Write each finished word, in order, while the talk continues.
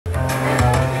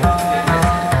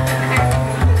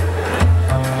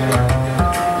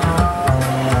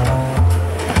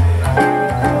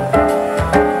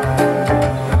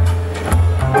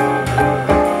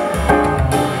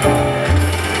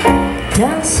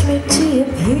Dance me to your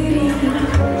beauty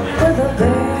with a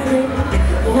burning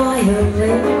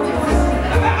violin.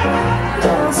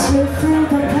 Dance me through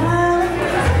the night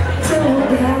till we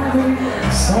gather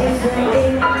safely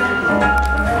in.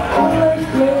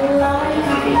 Lift me like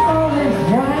olive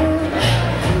branch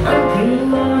and be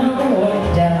my homeward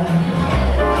down.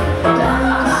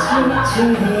 Dance me to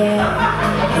the end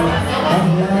of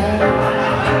life.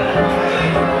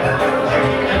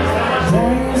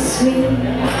 Dance me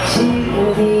to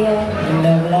the end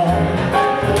of life.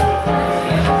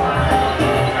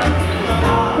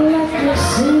 Let me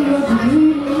see your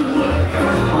beauty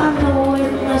when the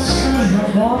witnesses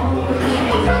are gone.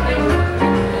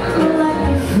 Let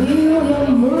me feel you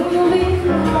moving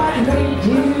like they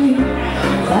do,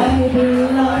 baby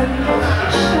love.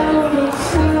 Show me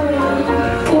through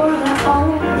where the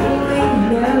only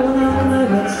know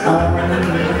it's on.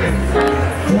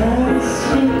 Dance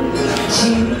me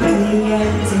to the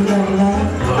end of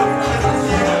life.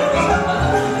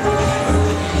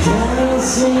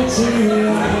 Dance me to the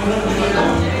end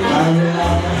of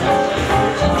life.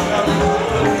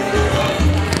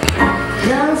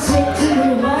 Dance me to the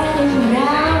wedding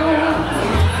now.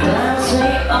 Dance me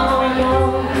all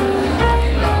alone.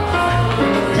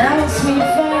 Dance me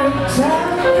very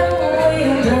tenderly.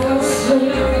 Dance me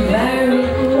very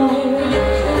low.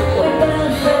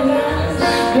 Without the rest,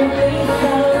 beneath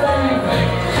the light,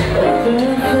 with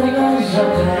nothing else to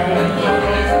play.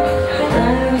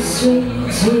 Dance me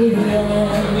to the end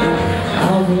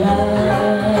of life.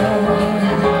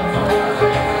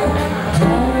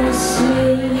 Dance me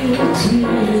to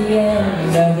the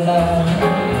end of life.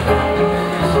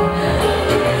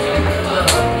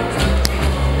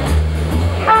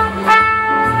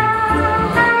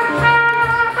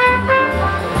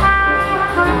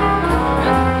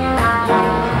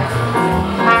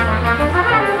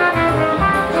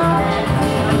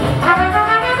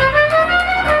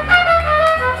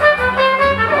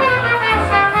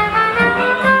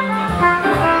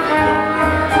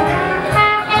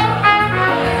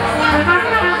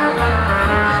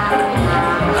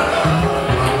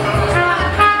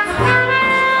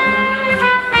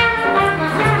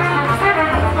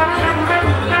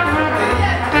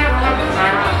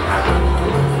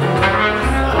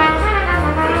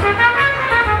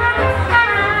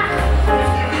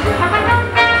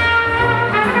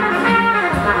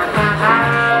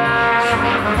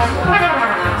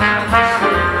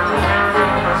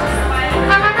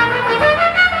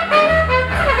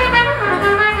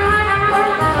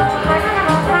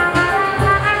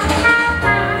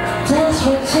 Dance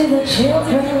me to the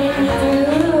children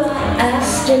who are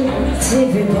asking to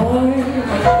be born.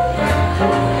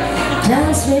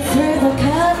 Dance me through the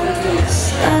curtains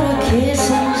that our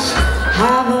kisses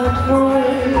haven't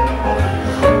worn.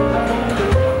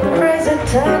 Raise a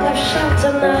tide of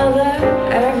shelter now that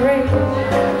every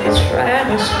thread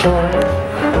is torn.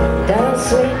 Dance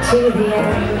me to the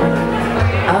end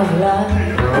of life.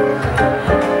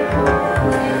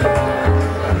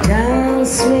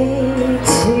 Dance me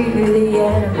to the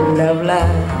end of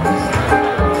life.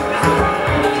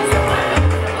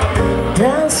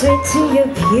 Dance me to your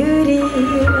beauty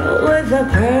with a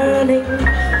burning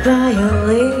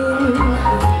violin.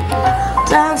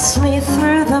 Dance me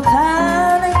through the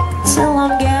panic till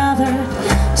I'm gathered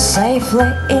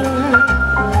safely in.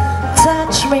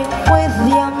 Touch me with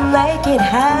your naked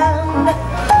hand.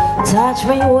 Touch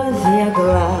me with your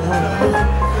glove.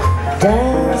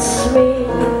 Dance me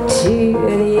to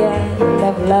the end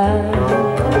of love.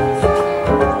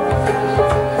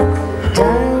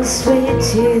 Dance me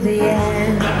to the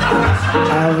end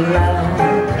of love.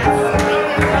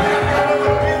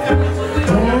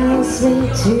 Dance me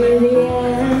to the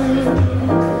end of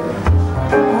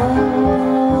love.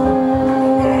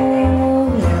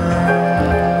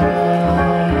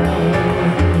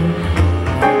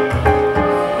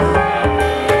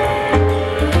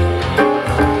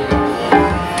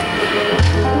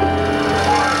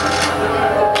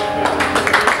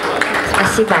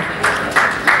 Спасибо.